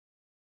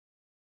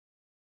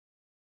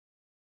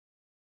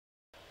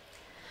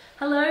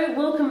Hello,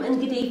 welcome and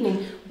good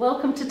evening.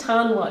 Welcome to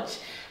Tarnwatch.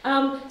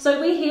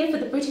 So we're here for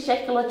the British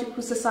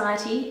Ecological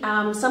Society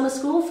summer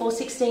school for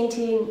 16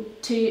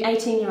 to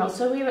 18-year-olds.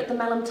 So we're at the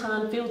Malham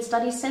Tarn Field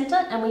Studies Centre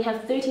and we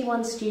have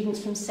 31 students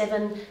from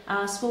 7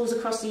 schools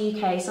across the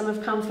UK. Some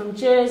have come from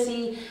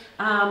Jersey,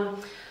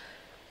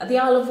 the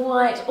Isle of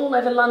Wight, all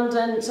over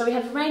London. So we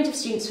have a range of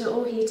students who are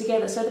all here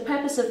together. So the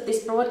purpose of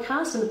this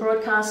broadcast and the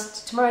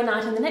broadcast tomorrow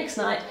night and the next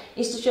night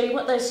is to show you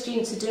what those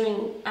students are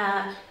doing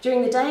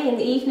during the day and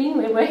the evening.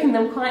 We're working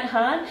them quite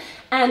hard,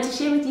 and to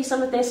share with you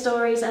some of their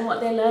stories and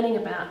what they're learning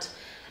about.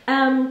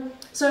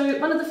 So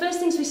one of the first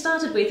things we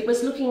started with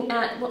was looking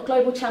at what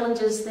global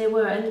challenges there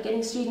were and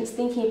getting students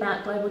thinking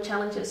about global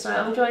challenges. So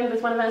I'm joined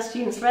with one of our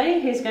students,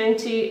 Ray, who's going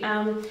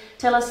to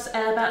tell us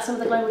about some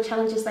of the global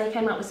challenges they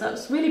came up with. So it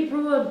was a really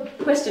broad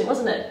question,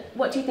 wasn't it?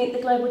 What do you think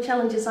the global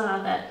challenges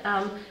are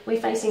that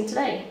we're facing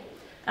today?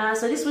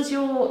 So this was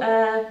your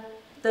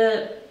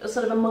the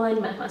sort of a mind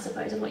map, I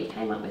suppose, of what you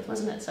came up with,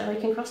 wasn't it? So we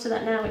can cross to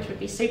that now, which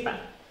would be super.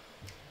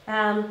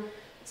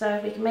 So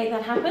if we can make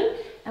that happen,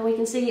 and we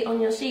can see it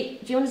on your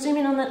sheet. Do you want to zoom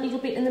in on that little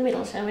bit in the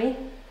middle, shall we?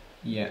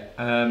 Yeah,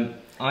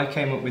 I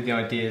came up with the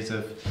ideas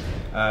of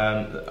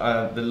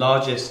the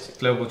largest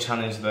global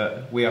challenge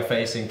that we are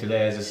facing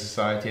today as a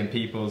society and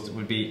peoples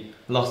would be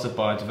loss of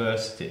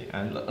biodiversity.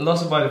 And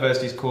loss of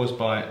biodiversity is caused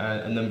by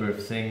a number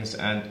of things,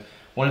 and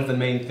one of the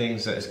main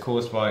things that is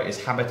caused by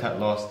is habitat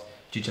loss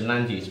due to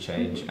land use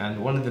change.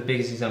 And one of the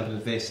biggest examples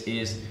of this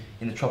is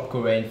in the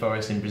tropical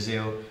rainforest in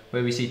Brazil,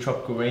 where we see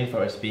tropical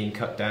rainforests being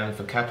cut down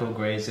for cattle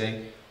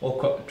grazing,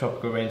 or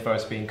tropical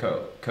rainforests being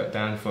cut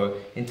down for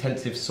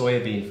intensive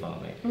soybean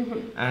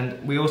farming.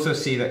 And we also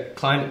see that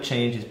climate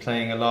change is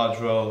playing a large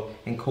role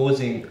in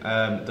causing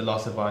the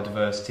loss of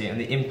biodiversity, and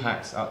the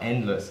impacts are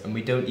endless, and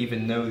we don't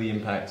even know the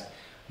impacts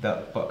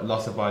that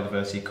loss of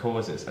biodiversity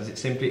causes, as it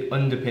simply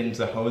underpins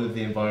the whole of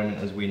the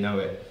environment as we know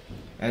it.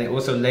 And it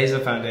also lays a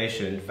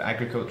foundation for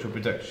agricultural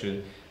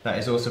production that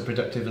is also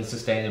productive and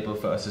sustainable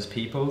for us as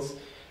peoples.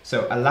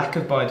 So a lack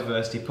of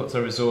biodiversity puts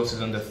our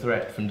resources under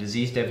threat from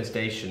disease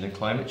devastation and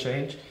climate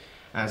change,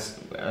 as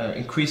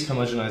increased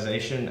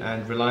homogenization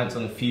and reliance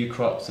on a few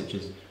crops such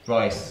as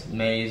rice,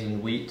 maize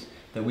and wheat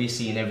that we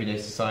see in everyday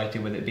society,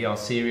 whether it be our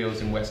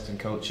cereals in Western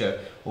culture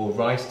or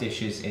rice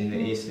dishes in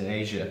Eastern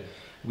Asia.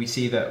 We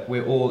see that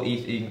we're all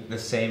eating the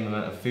same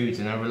amount of foods,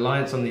 and our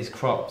reliance on these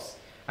crops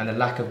and the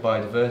lack of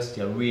biodiversity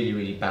are really,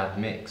 really bad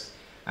mix.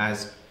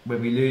 As when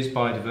we lose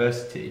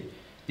biodiversity,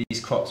 these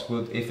crops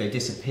will, if they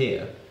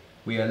disappear,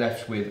 we are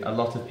left with a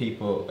lot of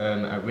people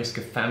at risk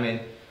of famine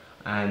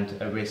and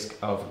a risk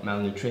of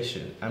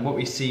malnutrition. And what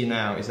we see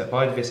now is that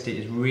biodiversity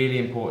is really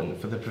important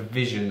for the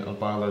provision of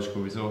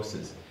biological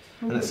resources.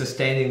 And that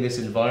sustaining this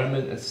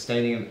environment and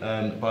sustaining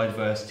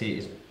biodiversity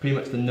is pretty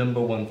much the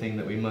 #1 thing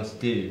that we must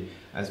do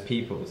as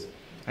peoples.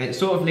 And it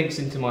sort of links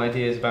into my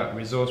ideas about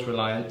resource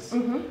reliance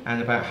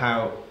and about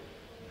how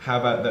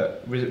about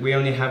that we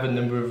only have a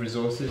number of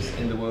resources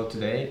in the world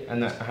today,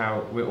 and that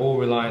how we're all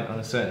reliant on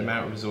a certain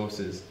amount of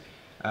resources,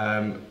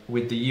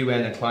 with the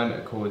UN and Climate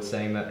Accord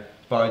saying that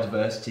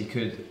biodiversity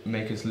could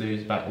make us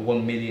lose about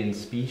 1 million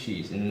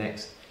species in the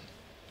next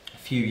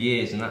few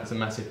years, and that's a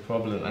massive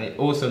problem. And it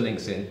also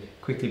links in,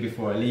 quickly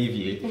before I leave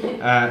you,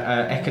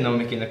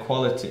 economic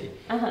inequality,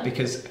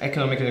 because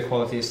economic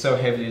inequality is so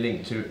heavily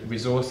linked to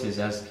resources,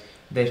 as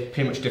they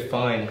pretty much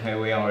define how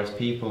we are as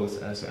peoples,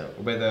 as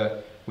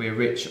whether we're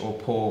rich or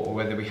poor, or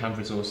whether we have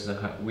resources and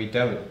we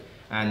don't.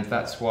 And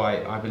that's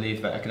why I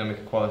believe that economic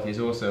equality is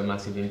also a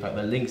massive impact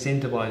that links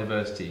into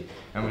biodiversity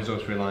and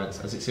resource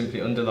reliance, as it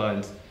simply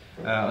underlines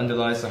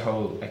the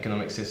whole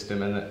economic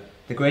system, and that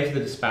the greater the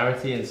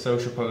disparity and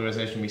social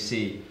polarisation we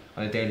see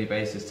on a daily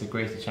basis, the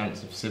greater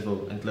chance of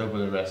civil and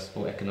global unrest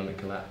or economic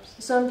collapse.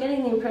 So I'm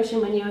getting the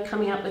impression when you were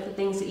coming up with the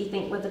things that you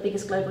think were the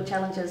biggest global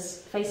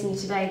challenges facing you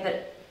today,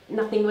 that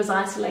nothing was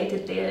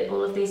isolated there,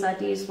 all of these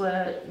ideas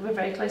were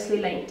very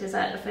closely linked. Is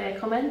that a fair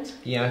comment?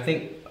 Yeah, I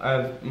think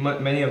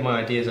many of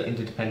my ideas are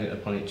interdependent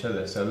upon each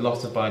other. So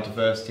loss of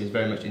biodiversity is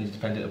very much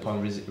interdependent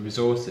upon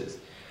resources,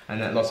 and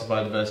that loss of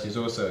biodiversity is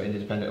also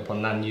interdependent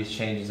upon land use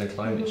changes and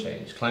climate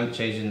change. Climate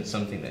change isn't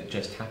something that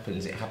just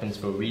happens, it happens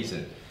for a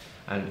reason.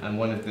 And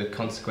one of the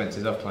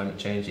consequences of climate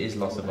change is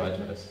loss of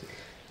biodiversity.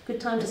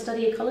 Good time to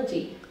study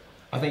ecology.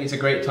 I think it's a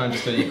great time to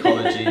study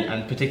ecology,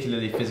 and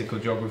particularly physical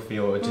geography,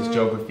 or just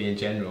geography in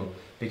general,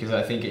 because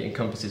I think it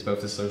encompasses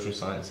both the social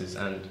sciences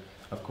and,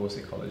 of course,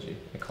 ecology.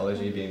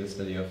 Ecology being the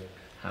study of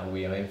how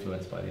we are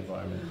influenced by the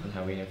environment and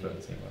how we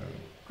influence the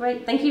environment.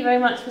 Great, thank you very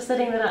much for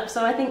setting that up.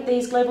 So I think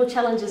these global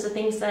challenges are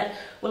things that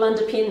will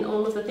underpin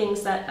all of the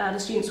things that the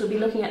students will be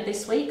looking at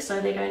this week. So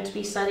they're going to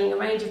be studying a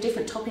range of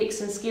different topics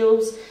and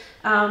skills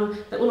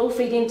that will all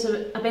feed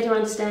into a better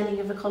understanding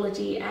of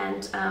ecology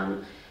and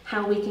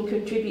how we can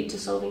contribute to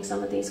solving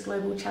some of these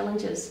global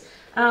challenges.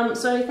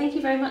 So thank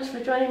you very much for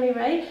joining me,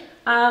 Ray.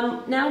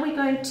 Now we're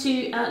going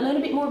to learn a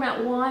bit more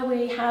about why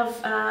we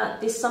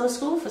have this summer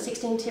school for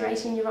 16 to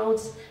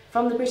 18-year-olds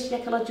from the British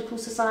Ecological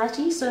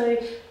Society. So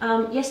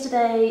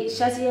yesterday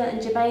Shazia and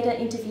Jabeda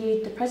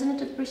interviewed the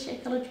President of the British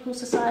Ecological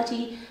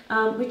Society,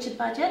 Richard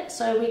Budgett,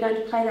 so we're going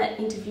to play that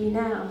interview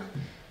now.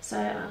 So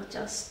I'll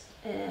just...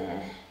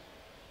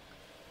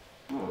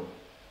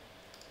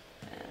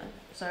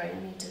 sorry,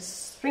 I need to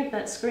shrink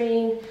that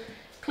screen,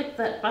 click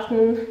that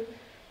button,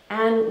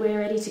 and we're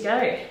ready to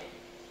go.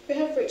 We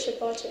have Richard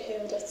Budgett here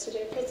with us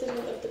today, President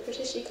of the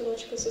British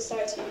Ecological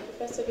Society and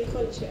Professor of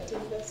Ecology at the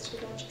University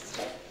of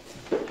Manchester.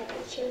 Hi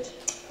Richard.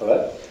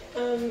 Hello.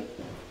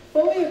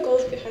 What were your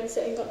goals behind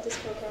setting up this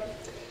programme?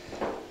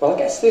 Well, I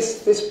guess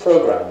this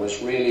programme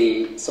was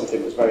really something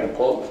that was very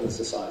important for the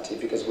Society,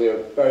 because we are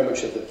very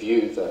much of the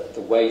view that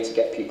the way to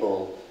get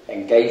people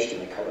engaged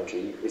in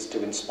ecology is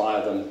to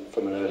inspire them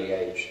from an early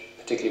age,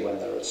 particularly when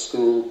they're at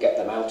school, get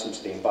them out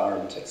into the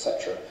environment,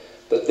 etc.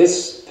 But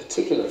this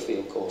particular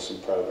field course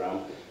and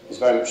programme is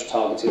very much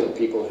targeted at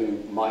people who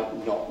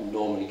might not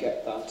normally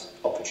get that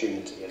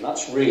opportunity. And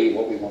that's really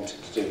what we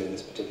wanted to do in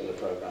this particular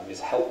programme,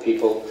 is help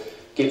people,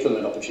 give them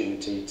an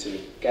opportunity to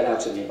get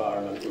out in the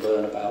environment,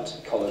 learn about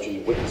ecology,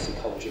 witness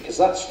ecology, because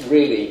that's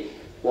really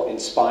what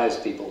inspires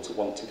people to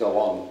want to go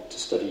on to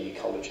study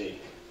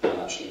ecology and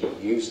actually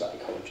use that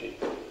ecology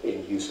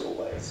in useful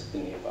ways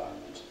in the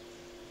environment.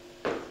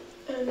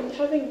 And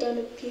having done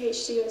a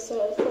PhD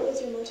yourself, what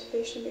was your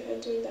motivation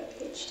behind doing that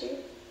PhD?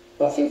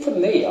 Well, I think for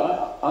me,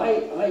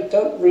 I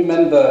don't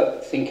remember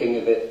thinking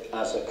of it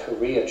as a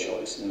career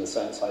choice, in the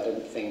sense I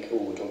didn't think,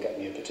 oh, it'll get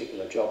me a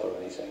particular job or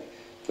anything.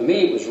 For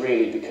me, it was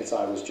really because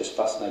I was just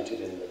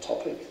fascinated in the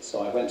topic.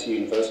 So I went to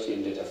university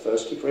and did a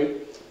first degree,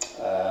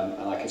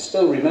 and I can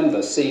still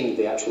remember seeing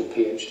the actual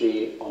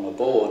PhD on a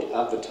board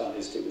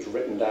advertised. It was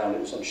written down, it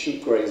was on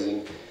sheep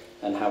grazing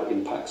and how it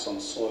impacts on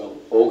soil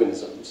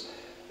organisms.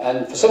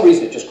 And for some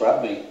reason it just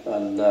grabbed me,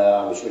 and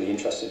I was really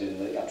interested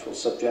in the actual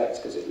subject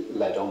because it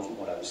led on from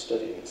what I was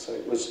studying. So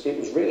it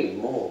was really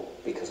more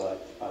because I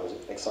was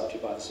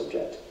excited by the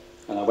subject.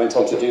 And I went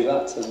on to do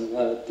that and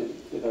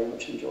very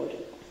much enjoyed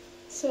it.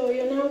 So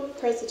you're now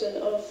President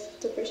of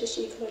the British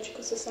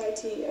Ecological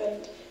Society,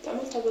 and that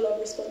must have a lot of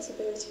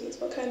responsibilities.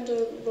 What kind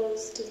of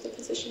roles does the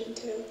position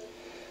entail?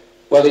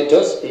 Well, it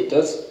does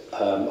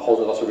hold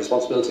a lot of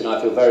responsibility, and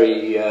I feel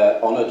very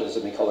honoured as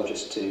an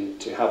ecologist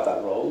to have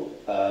that role.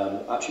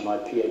 Actually, my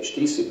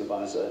PhD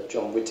supervisor,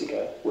 John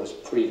Whittaker, was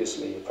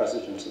previously the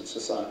president of the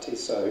society,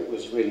 so it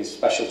was really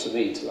special to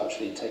me to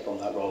actually take on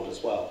that role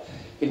as well.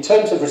 In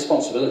terms of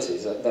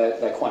responsibilities,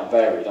 they're quite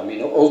varied. I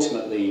mean,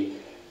 ultimately,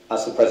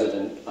 as the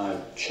president, I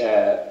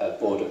chair a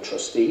board of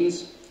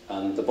trustees,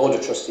 and the board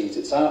of trustees,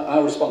 it's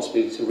our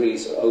responsibility to really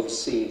sort of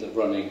oversee the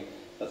running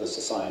of the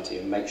society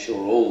and make sure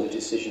all the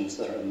decisions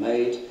that are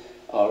made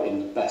are in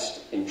the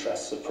best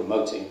interests of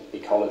promoting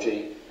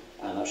ecology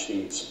and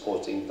actually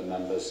supporting the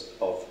members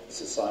of the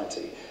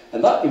society.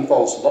 And that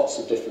involves lots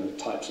of different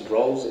types of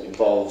roles. It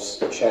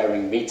involves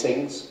chairing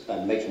meetings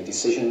and making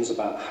decisions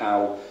about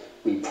how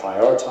we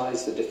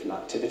prioritise the different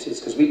activities,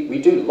 because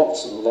we do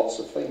lots and lots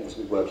of things.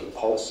 We work in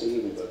policy,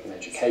 we work in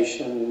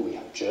education, we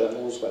have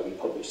journals where we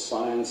publish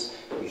science,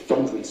 we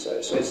fund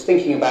research. So it's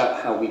thinking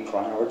about how we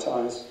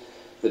prioritise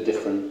the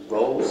different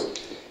roles.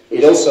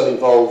 It also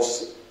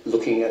involves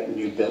looking at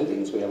new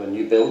buildings. We have a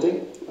new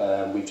building.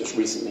 We've just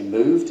recently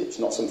moved. It's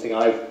not something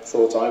I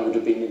thought I would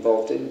have been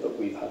involved in, but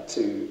we've had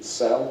to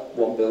sell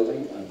one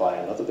building and buy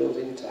another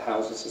building to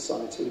house a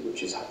society,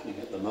 which is happening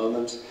at the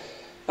moment.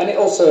 And it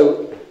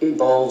also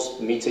involves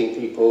meeting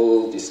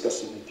people,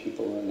 discussing with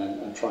people,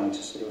 and trying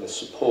to sort of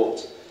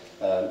support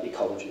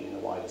ecology in a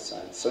wider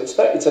sense. So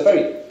it's a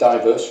very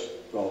diverse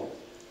role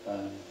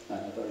and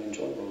a very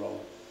enjoyable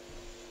role.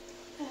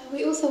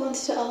 We also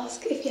wanted to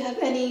ask if you have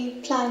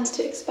any plans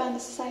to expand the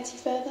society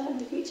further in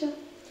the future.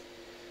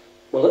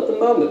 Well, at the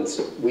moment,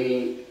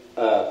 we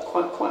are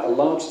quite a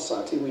large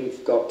society.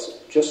 We've got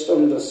just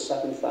under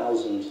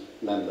 7,000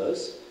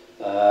 members,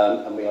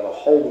 and we have a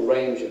whole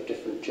range of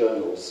different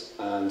journals.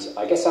 And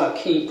I guess our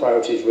key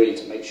priority is really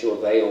to make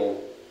sure they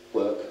all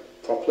work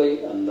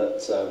properly and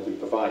that we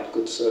provide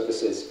good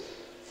services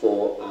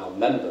for our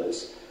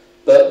members.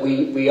 But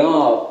we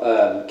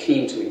are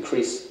keen to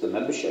increase the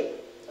membership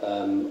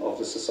of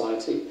the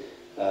society.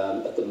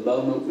 At the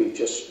moment, we've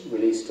just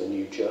released a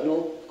new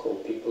journal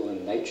called People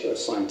and Nature, a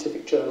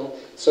scientific journal.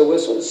 So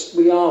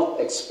we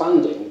are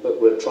expanding,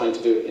 but we're trying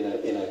to do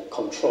it in a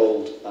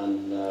controlled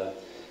and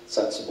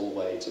sensible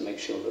way to make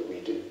sure that we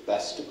do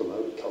best to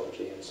promote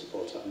ecology and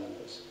support our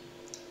members.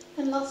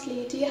 And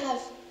lastly, do you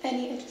have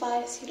any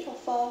advice you'd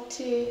offer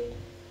to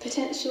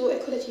potential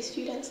ecology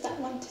students that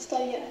want to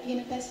study at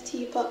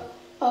university but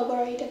are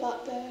worried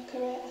about the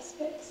career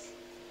aspects?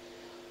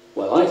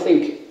 Well, I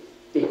think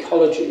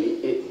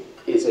ecology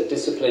is a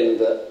discipline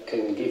that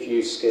can give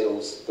you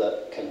skills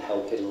that can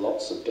help in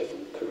lots of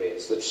different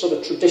careers. The sort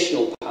of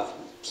traditional path,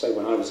 say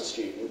when I was a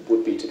student,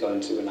 would be to go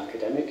into an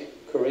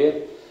academic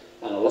career,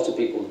 and a lot of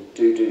people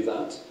do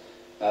that.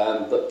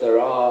 but there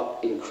are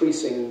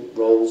increasing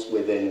roles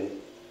within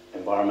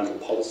environmental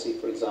policy,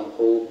 for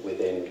example,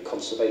 within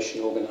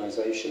conservation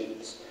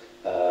organisations,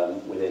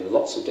 within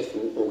lots of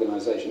different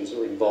organisations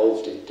that are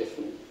involved in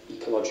different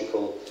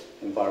ecological,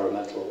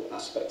 environmental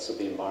aspects of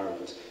the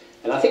environment.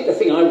 And I think the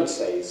thing I would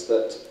say is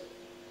that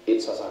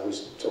it's, as I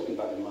was talking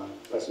about in my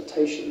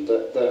presentation,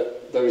 that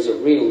there is a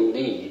real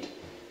need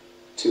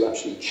to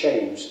actually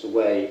change the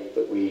way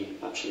that we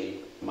actually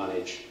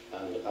manage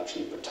and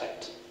actually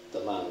protect the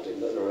land, in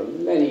that there are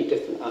many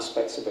different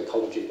aspects of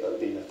ecology that have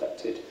been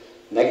affected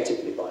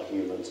negatively by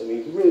humans, and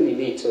we really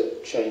need to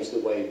change the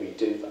way we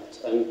do that.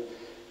 And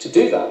to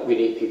do that, we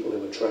need people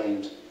who are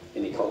trained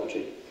in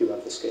ecology, who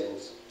have the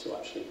skills to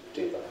actually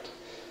do that.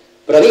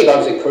 But I think if I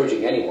was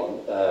encouraging anyone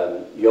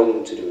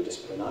young to do a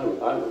discipline,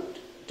 I would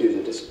do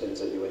the disciplines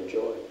that you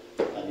enjoy.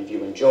 And if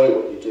you enjoy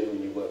what you do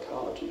and you work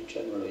hard, you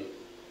generally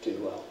do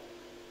well.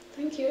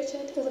 Thank you,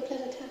 Richard. It was a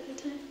pleasure to have your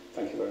time.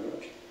 Thank you very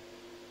much.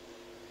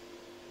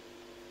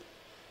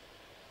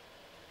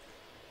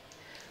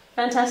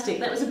 Fantastic.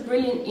 That was a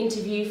brilliant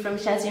interview from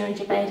Shazia and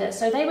Jabeda.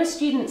 So they were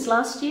students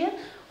last year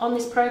on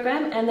this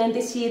program, and then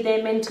this year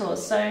they're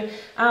mentors. So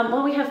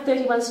while we have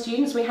 31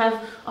 students, we have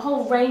a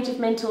whole range of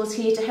mentors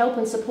here to help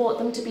and support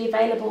them, to be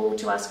available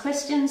to ask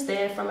questions.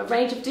 They're from a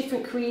range of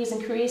different careers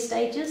and career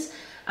stages,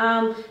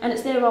 and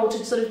it's their role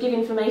to sort of give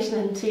information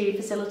and to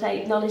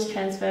facilitate knowledge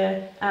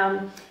transfer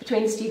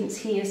between the students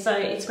here. So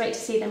it's great to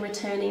see them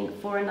returning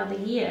for another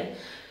year.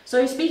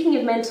 So speaking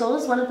of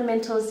mentors, one of the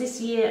mentors this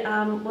year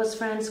was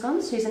Fran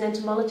Scons, who's an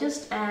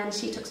entomologist, and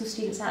she took some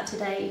students out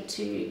today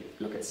to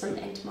look at some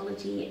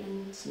entomology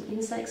and some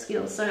insect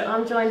skills. So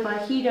I'm joined by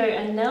Hugo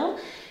and Nell,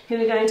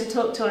 who are going to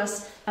talk to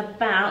us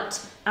about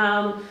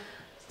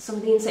some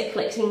of the insect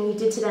collecting we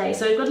did today.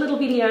 So we've got a little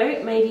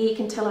video, maybe you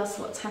can tell us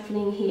what's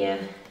happening here.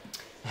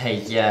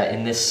 Hey, yeah,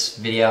 in this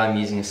video I'm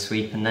using a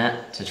sweeper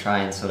net to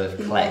try and sort of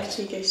collect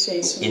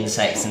insects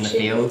in the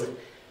field.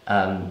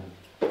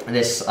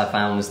 This I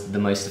found was the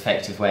most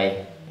effective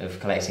way of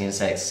collecting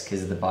insects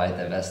because of the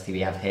biodiversity we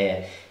have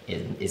here.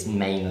 It is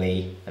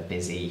mainly a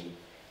busy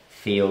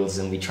fields,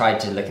 and we tried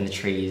to look in the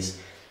trees,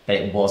 but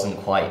it wasn't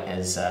quite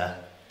as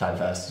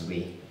diverse as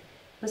we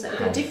Was that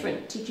a bit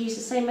different? Did you use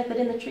the same method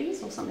in the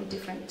trees or something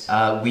different?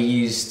 We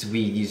used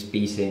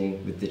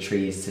beating with the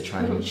trees to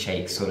try and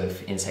shake sort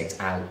of insects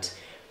out,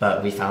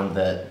 but we found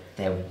that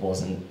there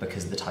wasn't,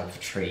 because of the type of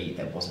tree,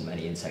 there wasn't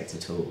many insects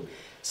at all.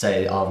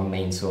 So our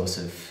main source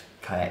of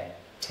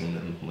collecting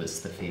them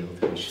was the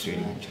field, which is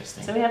really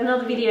interesting. So we have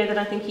another video that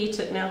I think you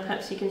took now.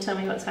 Perhaps you can tell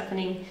me what's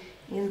happening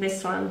in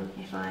this one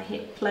if I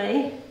hit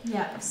play.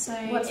 Yeah, so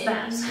what's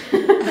that?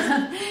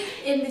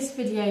 In this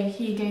video,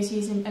 Hugo's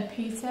using a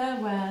pooter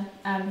where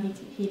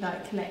he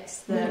like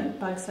collects the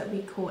bugs that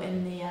we caught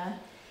in the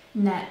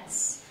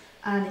nets,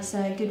 and it's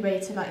a good way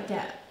to like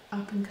get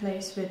up and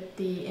close with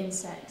the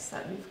insects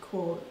that we've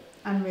caught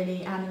and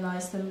really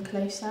analyse them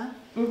closer.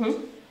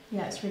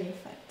 Yeah, it's really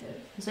effective.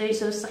 So you're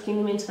sort of sucking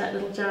them into that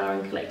little jar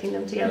and collecting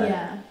them together?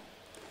 Yeah.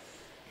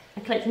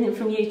 And collecting them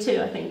from you too,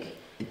 I think.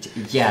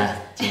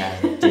 Yeah,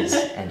 it did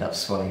end up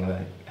swallowing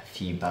a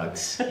few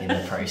bugs in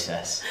the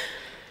process.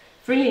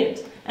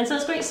 Brilliant. And so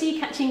it's great to see you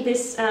catching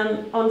this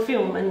on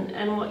film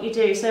and what you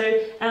do.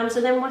 So so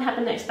then what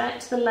happened next?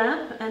 Back to the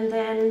lab, and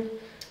then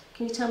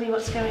can you tell me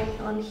what's going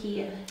on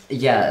here?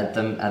 Yeah,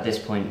 at this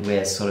point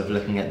we're sort of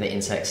looking at the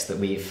insects that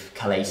we've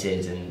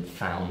collated and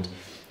found,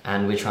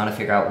 and we're trying to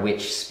figure out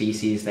which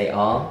species they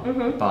are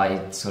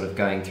by sort of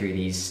going through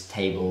these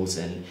tables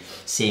and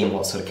seeing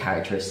what sort of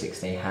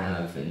characteristics they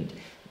have, and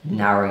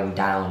narrowing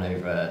down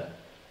over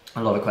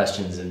a lot of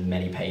questions and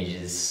many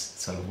pages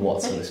sort of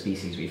what sort of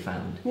species we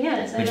found.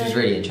 Yeah, so which was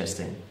really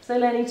interesting. So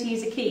learning to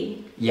use a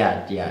key.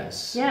 Yeah, it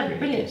was really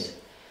brilliant. Good.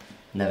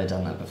 Never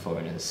done that before,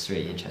 and it was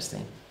really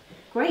interesting.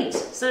 Great.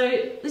 So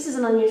this is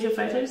an unusual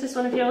photo. Is this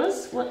one of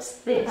yours? What's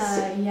this?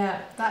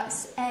 Yeah,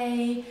 that's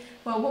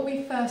what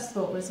we first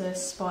thought was a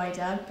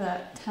spider,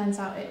 but turns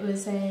out it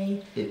was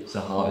a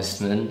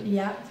harvestman.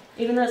 Yeah.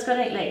 Even though it's got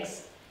 8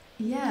 legs?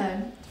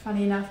 Yeah,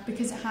 funny enough,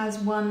 because it has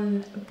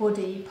one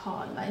body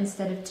part like,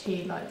 instead of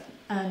 2 like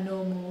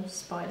normal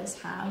spiders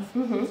have.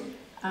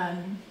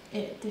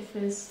 It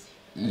differs.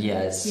 Yeah,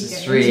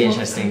 it's really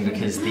interesting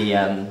because the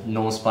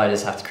normal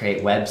spiders have to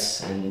create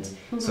webs, and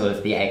sort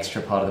of the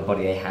extra part of the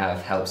body they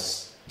have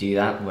helps do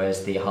that,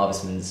 whereas the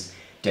harvestmans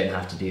don't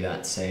have to do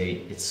that. So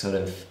it's sort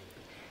of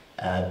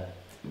a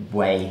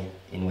way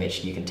in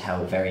which you can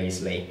tell very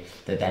easily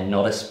that they're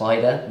not a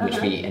spider, which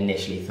we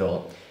initially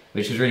thought,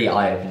 which was really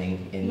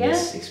eye-opening in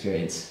this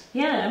experience.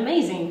 Yeah,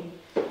 amazing.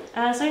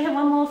 So we have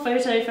one more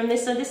photo from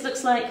this. So this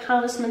looks like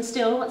harvestman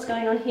still. What's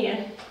going on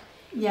here?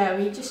 Yeah,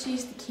 we just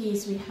used the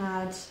keys we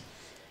had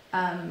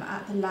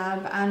at the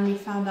lab, and we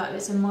found out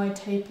it's a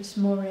Mytopus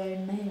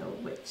moreo male,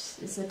 which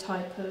is a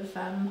type of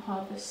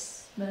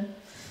harvestman.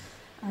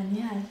 And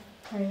yeah,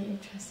 very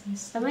interesting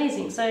stuff.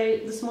 Amazing. So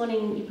this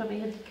morning you probably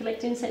had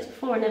collected insects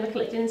before, or never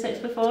collected insects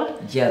before?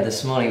 Yeah,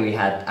 this morning we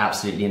had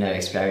absolutely no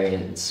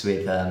experience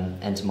with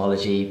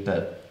entomology,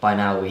 but by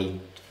now we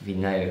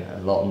know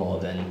a lot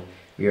more than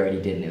we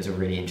already did, and it was a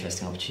really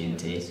interesting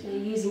opportunity. So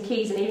you're using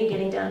keys and even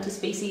getting down to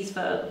species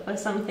for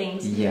some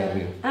things.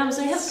 Yeah,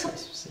 so you have so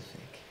specific.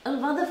 a lot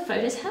of other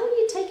photos. How are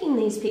you taking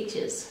these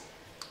pictures?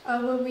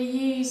 Well, we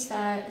use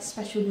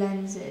special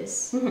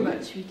lenses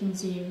which we can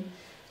zoom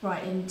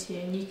right into,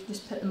 and you can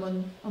just put them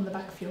on the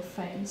back of your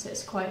phone, so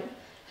it's quite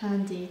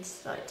handy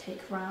to like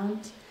take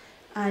around,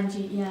 and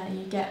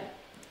you get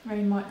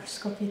very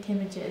microscopic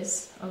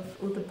images of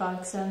all the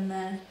bugs and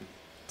their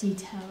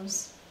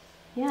details.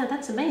 Yeah,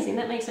 that's amazing.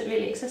 That makes it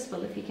really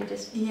accessible if you can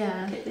just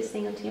clip this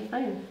thing onto your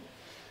phone.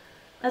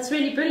 That's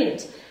really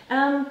brilliant.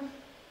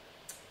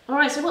 All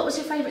right, so what was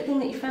your favourite thing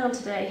that you found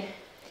today?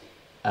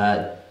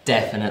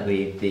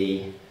 Definitely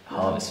the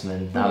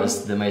harvestman. That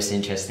was the most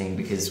interesting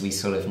because we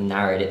sort of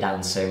narrowed it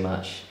down so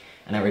much,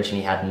 and I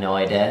originally had no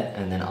idea,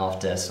 and then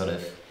after sort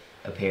of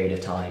a period of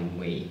time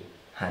we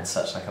had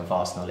such like a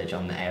vast knowledge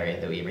on the area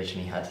that we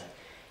originally had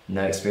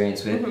no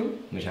experience with,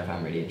 which I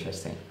found really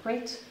interesting.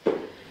 Great.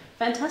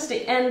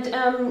 Fantastic. And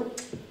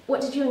what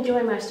did you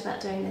enjoy most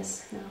about doing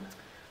this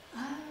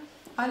now?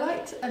 I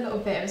liked a little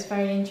bit, it was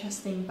very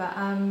interesting, but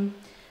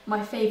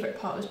my favourite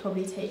part was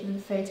probably taking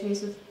the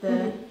photos of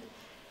the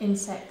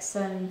insects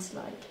and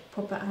like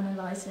proper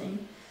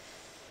analysing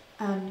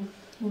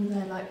all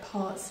their like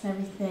parts and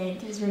everything.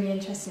 It was really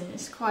interesting.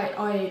 It's quite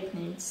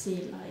eye-opening to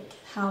see like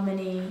how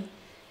many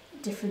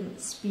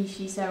different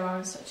species there are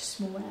in such a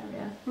small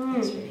area.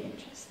 It's really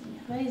interesting.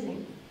 Yeah.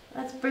 Amazing.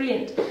 That's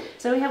brilliant.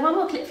 So we have one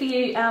more clip for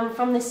you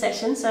from this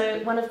session. So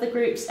one of the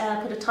groups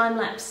put a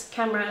time-lapse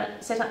camera,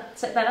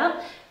 set that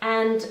up,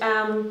 and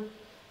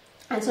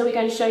so we're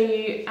going to show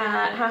you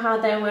how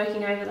hard they're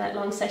working over that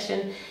long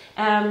session.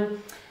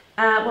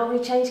 While we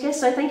change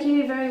guests. So thank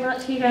you very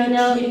much, Hugo and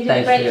Nell. You did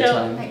a great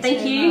job.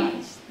 Thank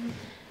you.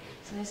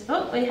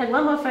 So, we had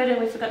one more photo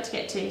we forgot to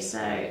get to, so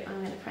I'm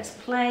going to press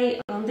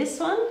play on this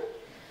one,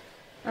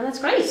 and that's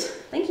great.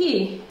 Thank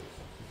you.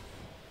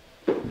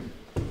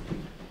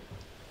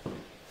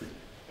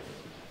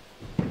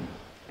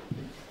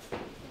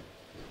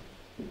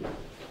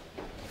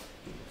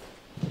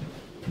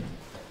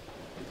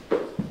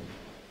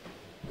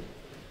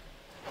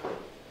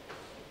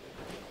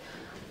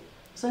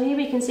 So here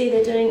we can see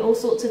they're doing all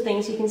sorts of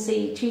things. You can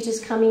see tutors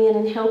coming in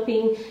and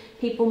helping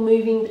people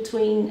moving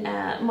between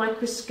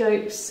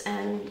microscopes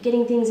and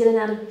getting things in and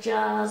out of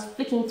jars,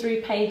 flicking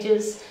through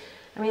pages.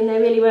 I mean, they're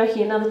really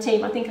working another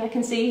team. I think I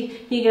can see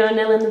Hugo and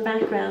Nell in the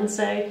background.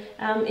 So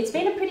it's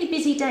been a pretty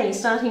busy day,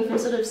 starting from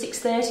sort of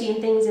 6:30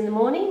 and things in the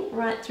morning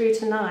right through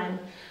to 9.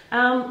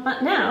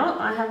 But now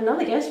I have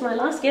another guest. My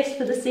last guest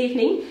for this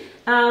evening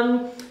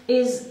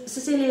is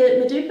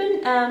Cecilia Madupin.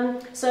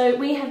 So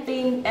we have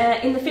been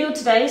in the field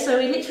today, so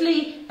we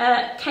literally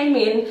came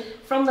in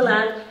from the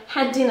lab,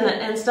 had dinner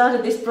and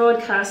started this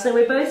broadcast, so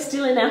we're both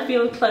still in our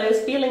field clothes,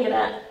 feeling it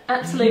at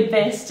absolute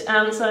best.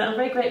 So I'm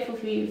very grateful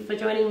for you for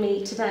joining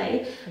me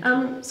today.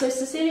 So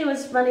Cecilia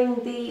was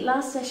running the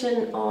last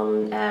session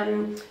on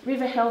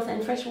river health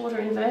and freshwater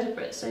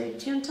invertebrates. So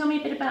do you want to tell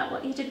me a bit about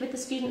what you did with the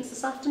students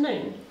this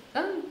afternoon?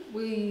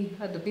 We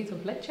had a bit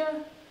of lecture,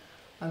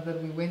 and then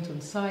we went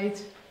on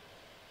site,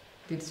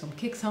 did some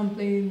kick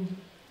sampling.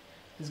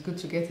 It's good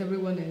to get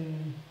everyone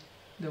in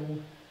the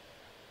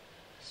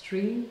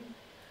stream,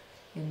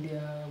 in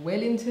their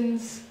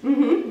Wellingtons,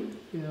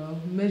 you know,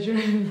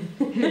 measuring,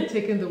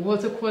 taking the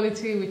water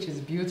quality, which is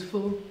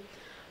beautiful,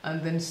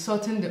 and then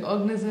sorting the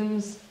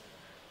organisms,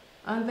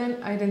 and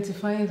then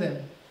identifying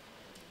them.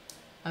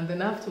 And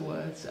then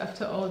afterwards,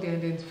 after all the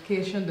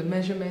identification, the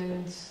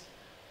measurements,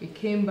 we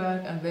came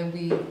back and then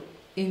we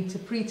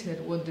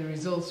interpreted what the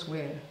results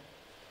were.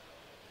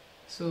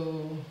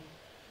 So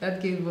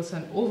that gave us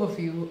an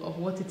overview of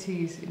what it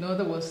is. In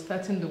other words,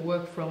 starting the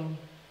work from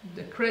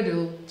the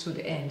cradle to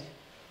the end.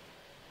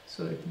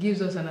 So it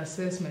gives us an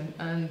assessment,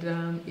 and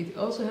it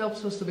also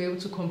helps us to be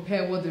able to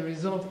compare what the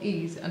result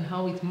is and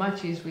how it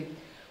matches with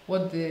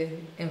what the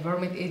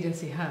Environment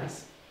Agency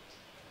has.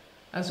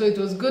 And so it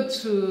was good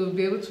to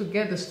be able to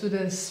get the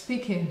students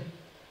speaking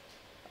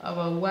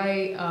about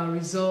why our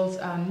results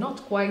are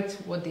not quite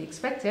what they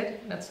expected.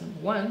 That's number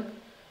one.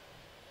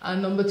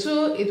 And number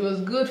two, it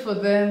was good for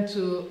them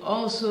to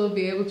also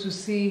be able to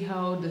see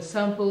how the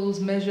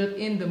samples measured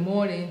in the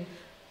morning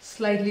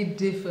slightly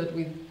differed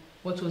with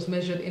what was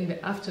measured in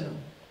the afternoon.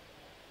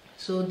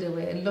 So there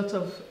were a lot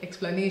of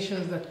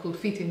explanations that could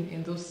fit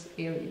in those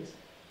areas.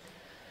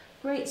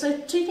 Great. So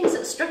two things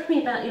that struck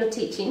me about your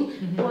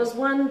teaching was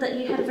one, that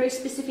you had a very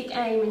specific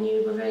aim and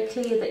you were very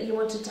clear that you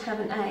wanted to have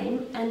an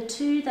aim, and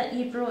two, that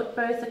you brought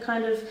both a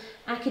kind of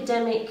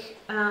academic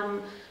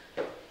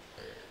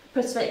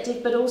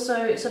perspective but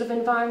also sort of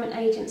environment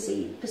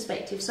agency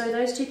perspective. So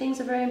those two things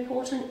are very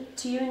important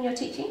to you in your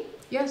teaching?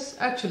 Yes,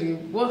 actually,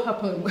 what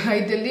happened, I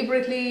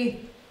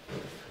deliberately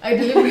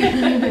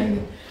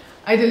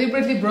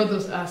brought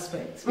those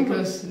aspects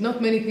because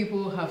not many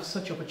people have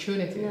such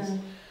opportunities. No.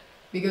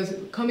 Because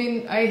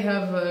I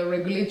have a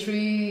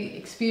regulatory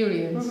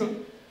experience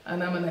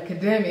and I'm an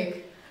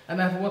academic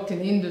and I've worked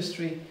in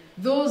industry.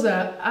 Those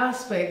are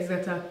aspects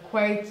that are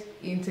quite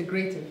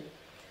integrated.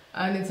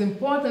 And it's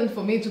important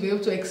for me to be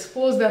able to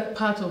expose that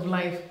part of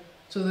life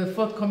to the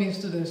forthcoming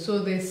students so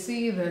they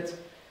see that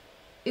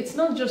it's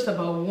not just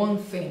about one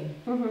thing,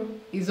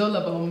 it's all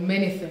about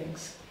many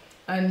things.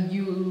 And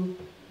you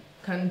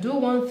can do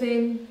one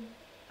thing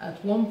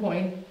at one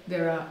point,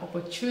 there are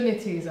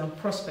opportunities and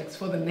prospects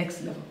for the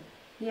next level.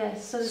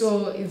 Yes.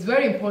 So it's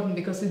very important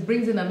because it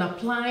brings in an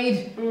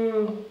applied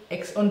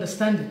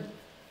understanding.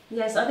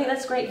 Yes, I think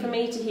that's great for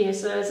me to hear.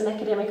 So as an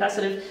academic, that's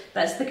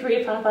the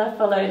career path I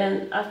followed,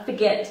 and I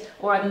forget,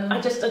 or I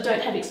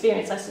don't have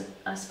experience.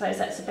 I suppose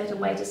that's a better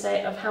way to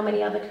say it, of how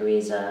many other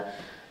careers are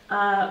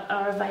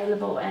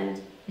available.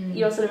 And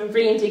you're sort of a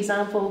brilliant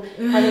example,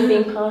 having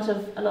been part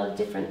of a lot of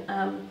different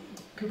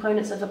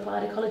components of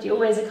applied ecology.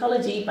 Always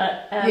ecology,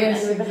 but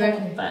yes, and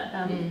exactly. but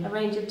a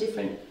range of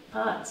different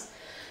parts.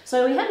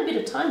 So we have a bit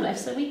of time left,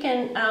 so we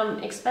can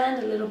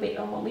expand a little bit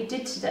on what we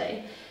did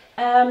today.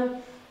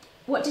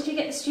 What did you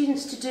get the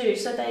students to do?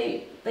 So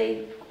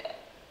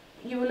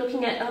you were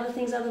looking at other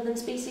things other than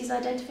species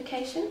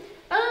identification?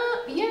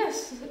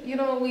 Yes,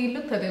 we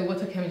looked at the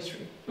water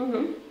chemistry,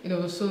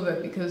 so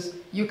that because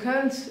you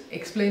can't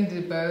explain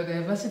the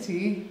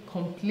biodiversity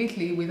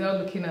completely without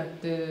looking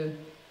at the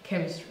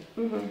chemistry.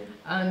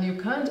 And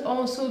you can't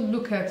also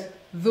look at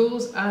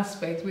those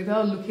aspects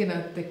without looking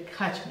at the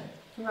catchment.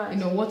 Right.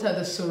 What are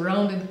the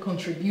surrounding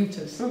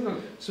contributors?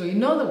 So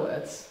in other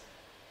words,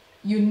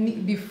 you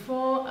need,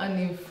 before an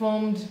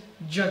informed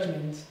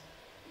judgment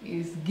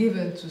is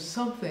given to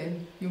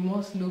something, you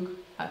must look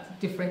at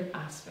different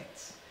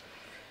aspects.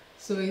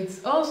 So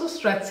it's also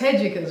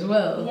strategic as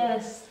well.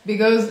 Yes.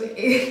 Because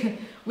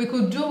we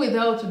could do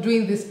without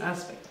doing this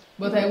aspect.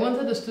 But I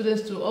wanted the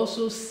students to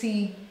also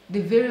see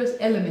the various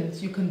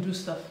elements you can do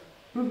stuff.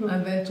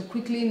 And then to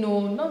quickly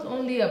know not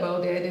only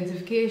about the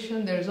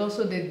identification, there's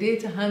also the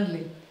data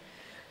handling,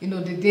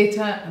 the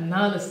data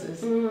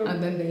analysis,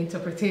 and then the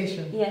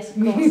interpretation. Yes,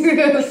 of course.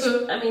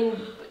 Which, I mean,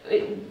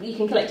 you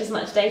can collect as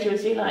much data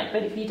as you like,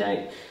 but if you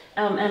don't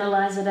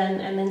analyse it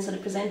and then sort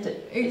of present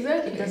it,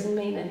 exactly, it doesn't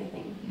mean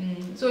anything.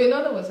 So in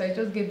other words, I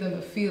just gave them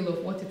a feel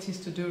of what it is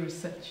to do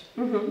research.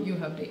 You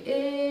have the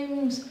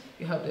aims,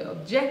 you have the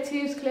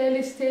objectives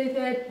clearly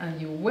stated, and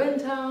you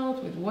went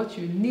out with what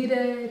you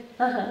needed,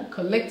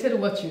 collected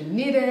what you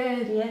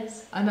needed,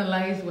 yes,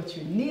 analyzed what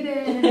you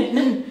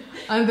needed,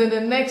 and then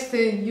the next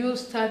thing you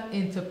start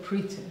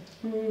interpreting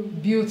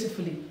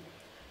beautifully.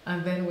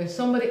 And then when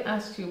somebody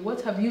asks you,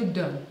 what have you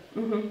done?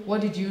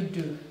 What did you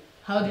do?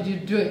 How did you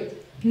do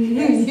it?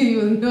 Yes.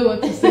 You'll know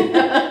what to say.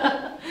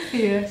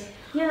 Yes.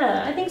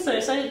 Yeah, I think so.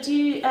 So do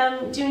you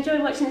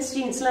enjoy watching the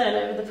students learn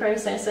over the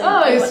process?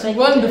 And it's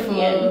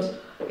wonderful.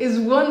 It's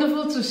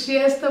wonderful to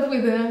share stuff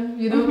with them.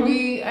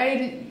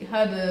 I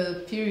had a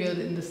period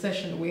in the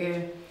session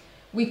where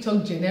we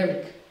talked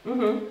generic.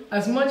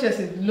 As much as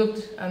it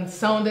looked and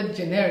sounded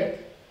generic,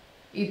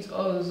 it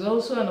was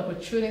also an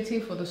opportunity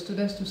for the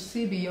students to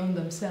see beyond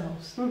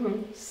themselves,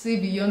 see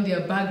beyond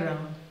their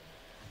background,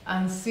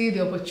 and see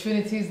the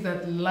opportunities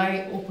that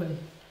lie open.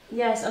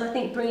 Yes, and I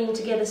think bringing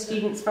together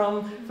students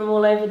from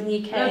all over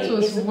the UK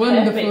is a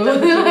wonderful. perfect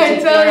opportunity. I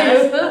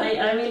tell you.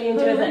 I really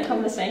enjoyed that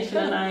conversation,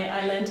 and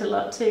I learned a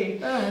lot too.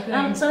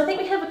 So I think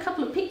we have a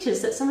couple of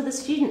pictures that some of the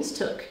students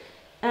took.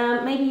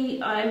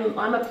 Maybe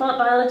I'm a plant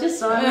biologist,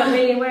 so I'm not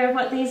really aware of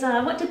what these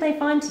are. What did they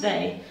find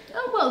today?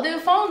 Oh, well, they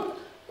found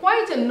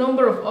quite a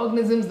number of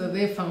organisms that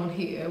they found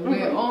here.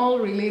 Were all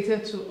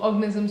related to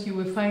organisms you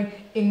will find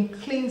in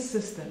clean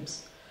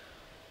systems.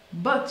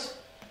 But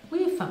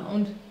we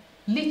found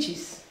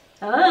leeches.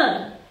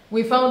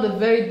 We found a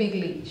very big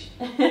leech.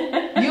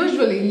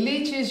 Usually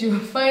leeches, you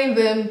find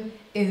them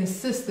in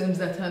systems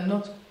that are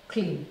not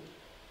clean.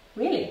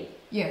 Really?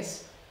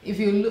 Yes. If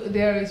you look,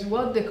 there is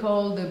what they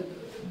call the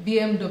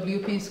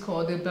BMWP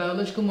score, the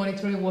Biological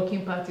Monitoring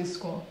Working Party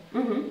score.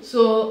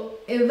 So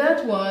in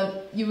that one,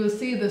 you will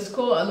see the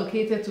score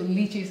allocated to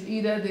leeches,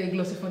 either the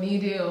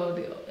Glossophoneidea or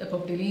the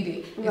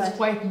Epopdelidae. Right. It's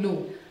quite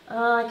low.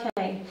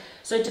 Okay,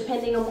 so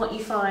depending on what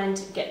you find,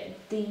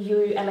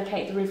 you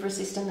allocate the river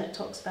system that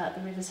talks about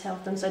the river's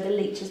health, and so the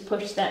leeches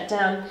push that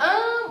down.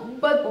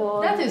 But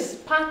that is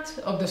part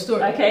of the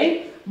story.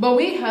 Okay. But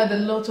we had a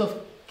lot of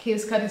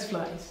case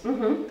caddisflies,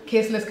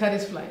 caseless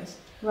caddisflies.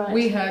 Right.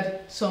 We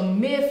had some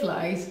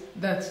mayflies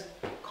that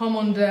come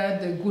under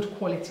the good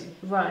quality.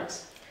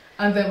 Right.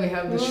 And then we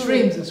have the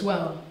shrimps as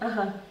well.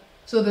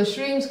 So the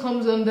shrimps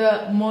comes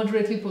under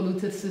moderately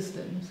polluted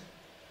systems,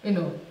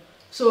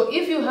 So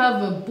if you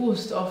have a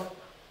boost of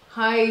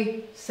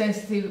high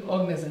sensitive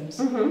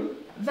organisms,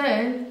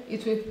 then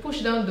it will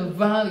push down the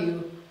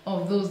value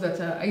of those that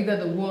are either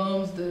the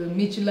worms, the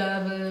midge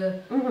larvae,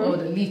 or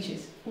the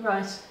leeches.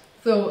 Right.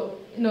 So,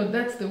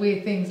 that's the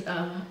way things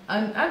are.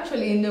 And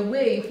actually, in a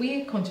way, if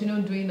we continue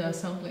doing our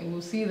sampling,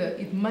 we'll see that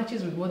it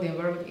matches with what the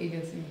Environment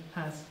Agency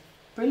has.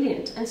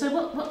 Brilliant. And so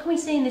what can we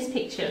see in this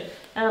picture?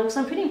 So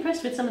I'm pretty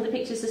impressed with some of the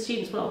pictures the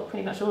students, well,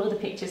 pretty much all of the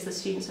pictures the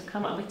students have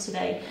come up with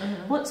today.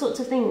 What sorts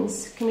of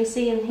things can we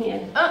see in here?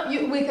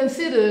 We can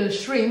see the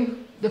shrimp,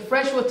 the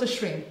freshwater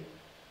shrimp.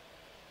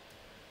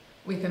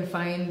 We can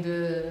find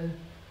a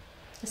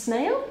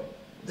snail?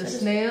 The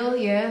snail,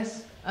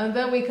 yes. And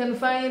then we can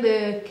find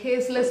a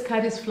caseless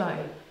caddisfly.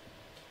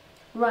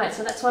 Right,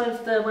 so that's one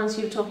of the ones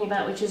you were talking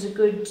about, which is a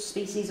good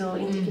species or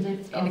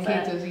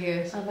indicative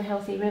yes. of a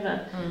healthy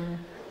river.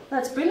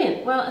 That's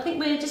brilliant. Well, I think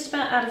we're just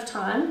about out of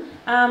time.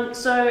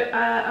 So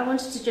I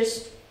wanted to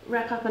just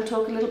wrap up and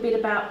talk a little bit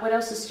about what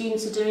else the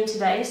students are doing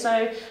today.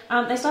 So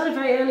they started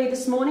very early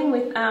this morning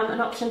with an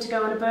option to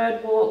go on a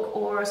bird walk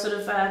or a sort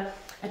of a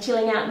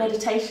chilling out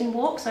meditation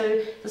walk.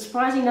 So the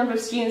surprising number of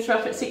students were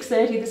up at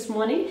 6:30 this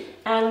morning,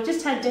 and we've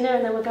just had dinner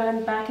and then we're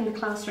going back in the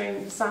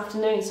classroom this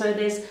afternoon. So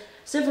there's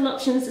several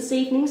options this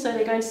evening. So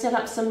they're going to set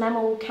up some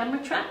mammal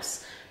camera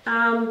traps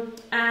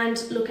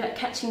and look at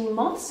catching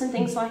moths and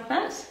things like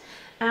that.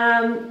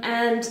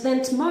 And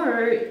then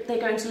tomorrow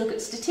they're going to look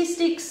at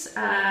statistics.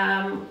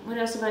 What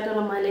else have I got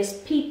on my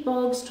list? Peat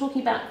bogs,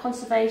 talking about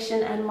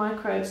conservation and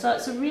microbes. So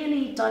it's a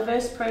really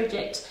diverse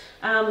project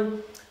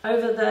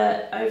over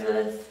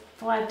the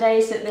 5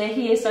 days that they're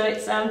here. So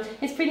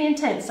it's pretty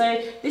intense.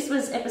 So this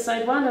was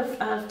episode 1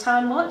 of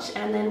Tarnwatch,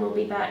 and then we'll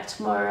be back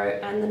tomorrow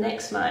and the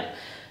next night.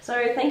 So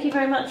thank you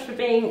very much for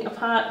being a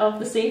part of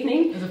this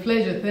evening. It was a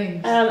pleasure,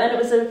 thanks. And it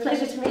was a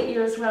pleasure to meet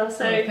you as well.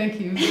 So thank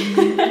you.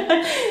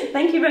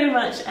 Thank you very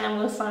much, and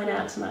we'll sign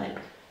out tonight.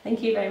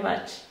 Thank you very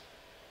much.